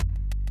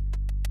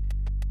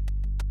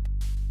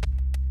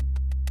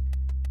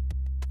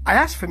I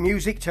asked for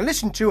music to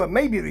listen to and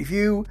maybe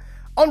review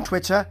on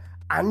Twitter,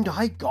 and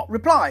I got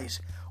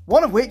replies.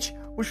 One of which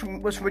was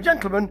from a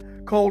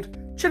gentleman called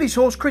Chili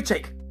Sauce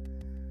Critic.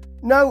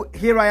 No,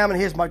 here I am and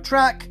here's my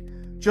track.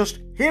 Just,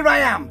 here I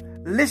am,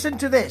 listen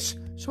to this.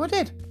 So I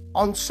did,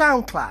 on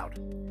SoundCloud.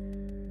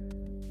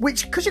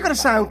 Which, because you've got a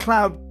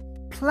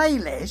SoundCloud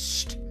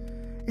playlist,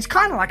 it's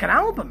kind of like an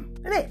album,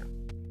 isn't it?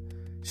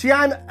 See,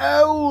 I'm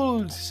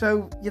old,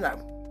 so,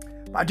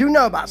 but I do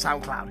know about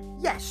SoundCloud,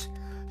 yes.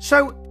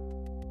 So,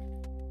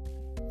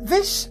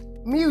 this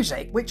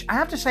music, which I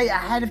have to say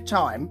ahead of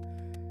time,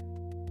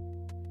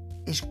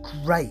 is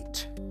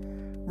great.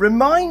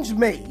 Reminds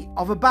me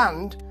of a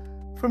band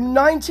from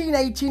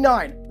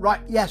 1989.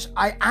 Right, yes,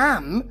 I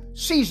am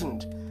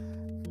seasoned.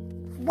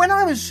 When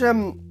I was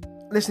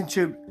listening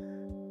to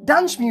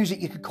dance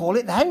music, you could call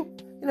it then,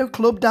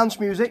 club dance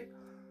music,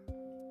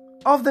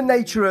 of the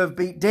nature of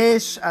Beat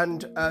This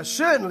and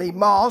certainly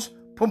Mars,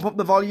 Pump Up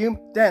the Volume,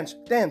 Dance.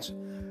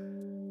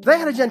 They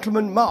had a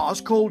gentleman,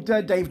 Mars, called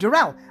Dave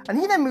Durrell, and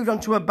he then moved on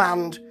to a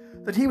band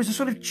that he was a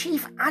sort of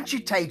chief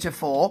agitator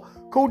for,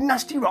 called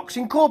Nasty Rocks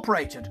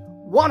Incorporated.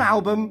 One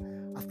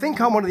album, I think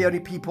I'm one of the only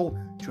people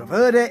to have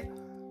heard it,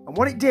 and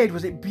what it did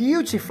was it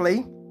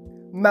beautifully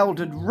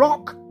melded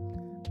rock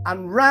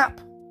and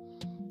rap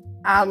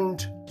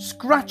and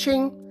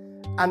scratching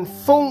and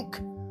funk,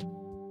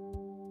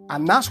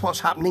 and that's what's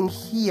happening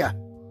here.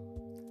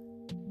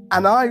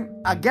 And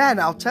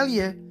I'll tell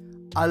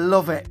you, I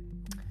love it.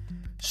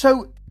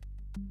 So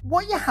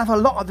what you have a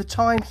lot of the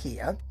time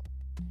here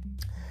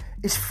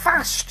is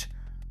fast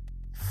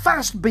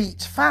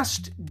beats,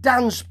 fast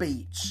dance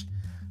beats,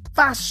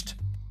 fast,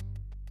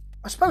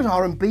 I suppose,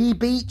 R&B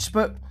beats,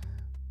 but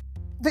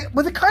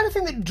the kind of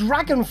thing that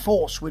Dragon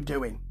Force were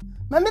doing.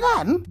 Remember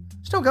them?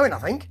 Still going, I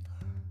think.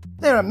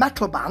 They're a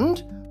metal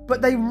band,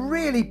 but they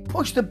really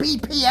push the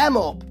BPM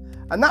up,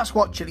 and that's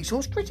what Chili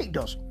Sauce Critic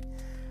does.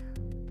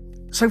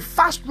 So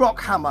Fast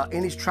Rock Hammer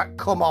in his track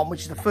Come On,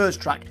 which is the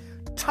first track,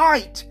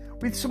 tight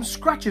with some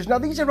scratches. Now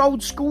these are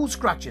old school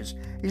scratches.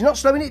 He's not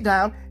slowing it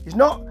down, he's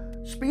not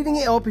speeding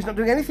it up, he's not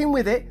doing anything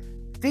with it.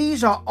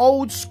 These are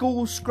old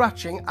school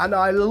scratching, and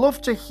I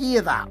love to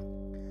hear that.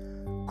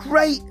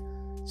 Great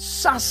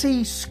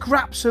sassy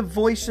scraps of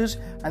voices,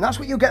 and that's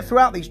what you'll get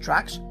throughout these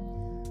tracks.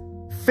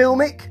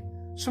 Filmic,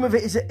 some of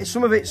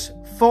it's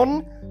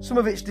fun, some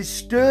of it's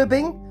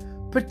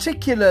disturbing,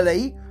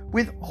 particularly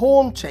with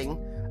Haunting.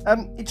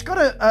 It's got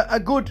a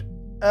good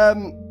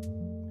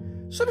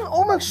sort of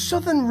almost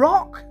southern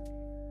rock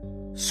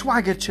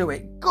swagger to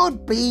it.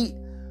 Good beat,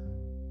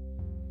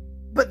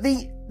 but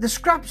the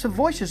scraps of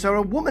voices are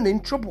a woman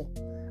in trouble,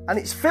 and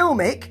it's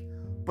filmic,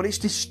 but it's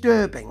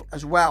disturbing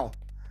as well.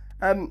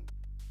 And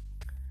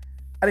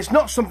it's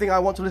not something I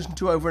want to listen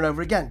to over and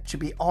over again, to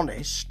be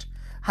honest.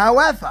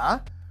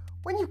 However,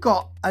 when you've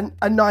got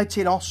a Night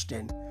in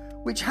Austin,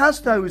 which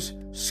has those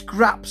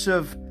scraps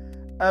of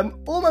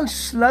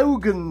almost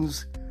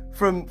slogans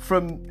from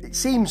it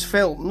seems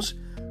films,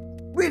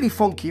 really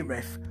funky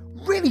riff,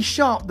 really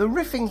sharp. The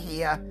riffing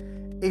here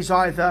is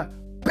either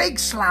big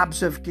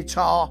slabs of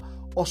guitar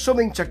or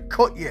something to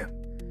cut you.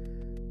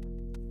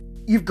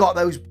 You've got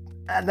those,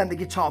 and then the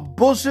guitar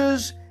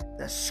buzzers,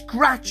 the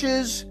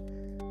scratches.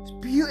 It's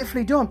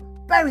beautifully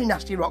done. Very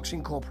Nasty Rocks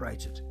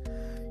Incorporated.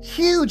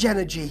 Huge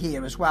energy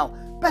here as well.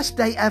 Best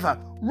day ever.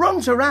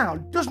 Runs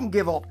around, doesn't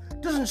give up,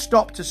 doesn't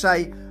stop to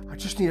say, I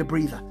just need a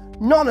breather.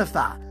 None of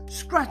that.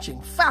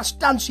 Scratching, fast,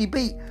 dancey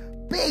beat,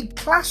 big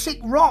classic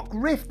rock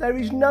riff. There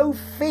is no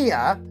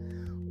fear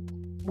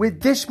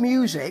with this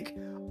music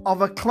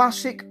of a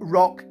classic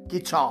rock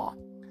guitar.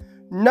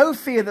 No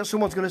fear that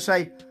someone's going to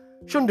say,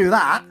 shouldn't do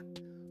that,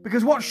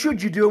 because what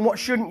should you do and what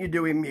shouldn't you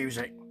do in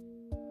music?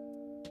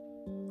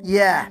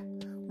 Yeah,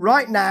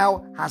 Right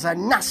Now has a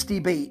nasty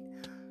beat.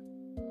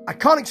 I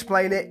can't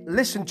explain it.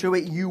 Listen to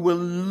it. You will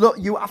look.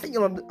 I think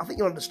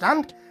you'll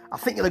understand. I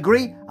think you'll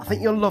agree. I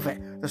think you'll love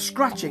it. The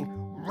scratching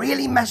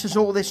really messes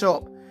all this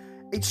up.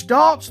 It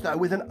starts though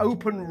with an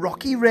open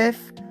rocky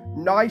riff,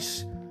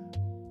 nice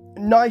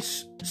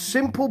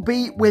simple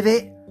beat with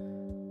it,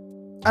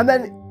 and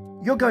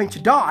then You're Going to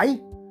Die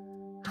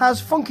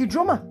has funky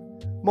drummer,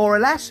 more or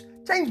less.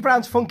 James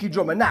Brown's funky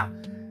drummer. Now,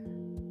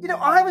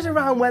 I was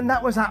around when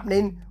that was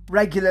happening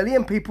regularly,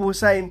 and people were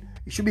saying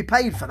you should be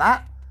paid for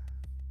that.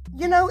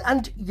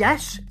 And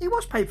yes, he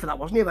was paid for that,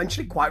 wasn't he?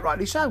 Eventually, quite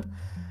rightly so.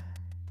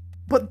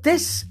 But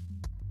this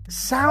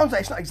sounds,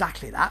 it's not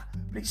exactly that,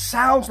 but it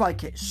sounds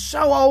like it's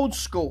so old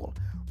school.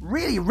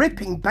 Really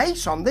ripping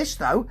bass on this,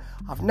 though.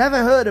 I've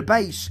never heard a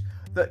bass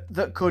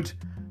that could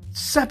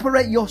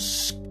separate your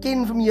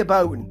skin from your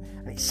bone.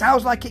 And it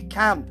sounds like it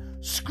can.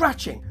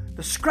 Scratching,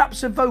 the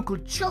scraps of vocal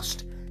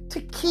just to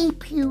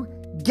keep you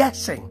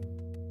guessing.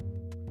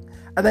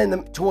 And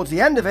then towards the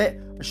end of it,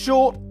 a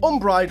short,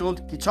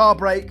 unbridled guitar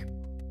break.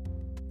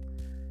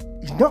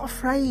 He's not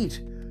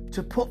afraid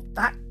to put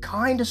that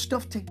kind of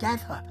stuff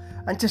together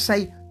and to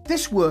say,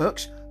 this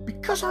works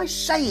because I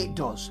say it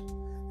does.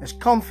 There's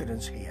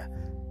confidence here,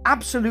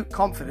 absolute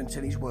confidence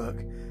in his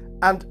work,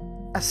 and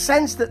a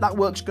sense that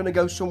work's going to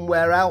go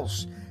somewhere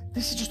else.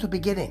 This is just the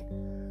beginning.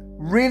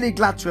 Really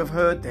glad to have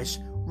heard this.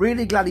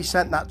 Really glad he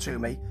sent that to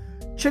me.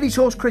 Chili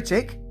sauce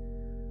critic.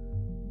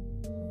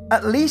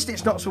 At least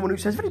it's not someone who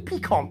says very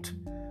piquant.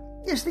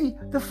 Yes,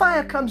 the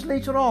fire comes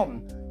later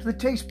on to the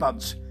taste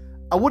buds.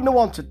 I wouldn't have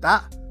wanted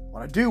that.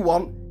 What I do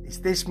want is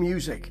this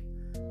music.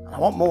 And I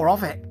want more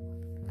of it.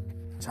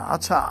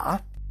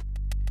 Ta-ta.